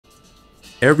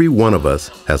Every one of us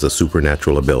has a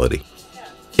supernatural ability.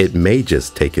 It may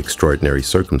just take extraordinary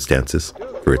circumstances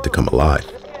for it to come alive.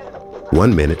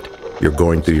 1 minute, you're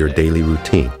going through your daily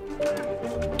routine,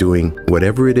 doing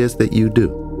whatever it is that you do,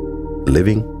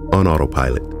 living on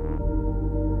autopilot.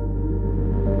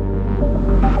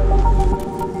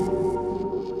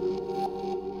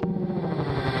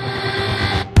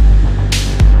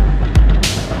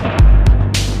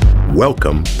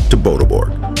 Welcome to Boda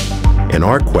Borg. In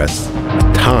our quest,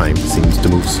 time seems to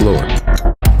move slower.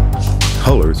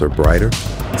 Colors are brighter,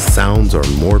 sounds are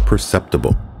more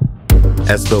perceptible,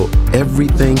 as though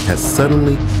everything has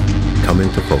suddenly come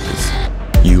into focus.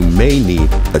 You may need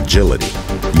agility.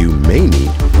 You may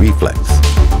need reflex.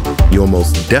 You'll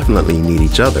most definitely need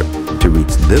each other to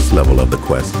reach this level of the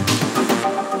quest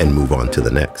and move on to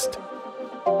the next.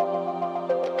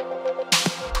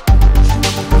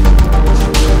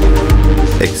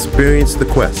 Experience the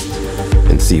quest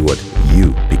and see what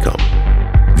you become.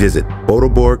 Visit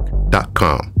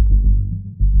bodaborg.com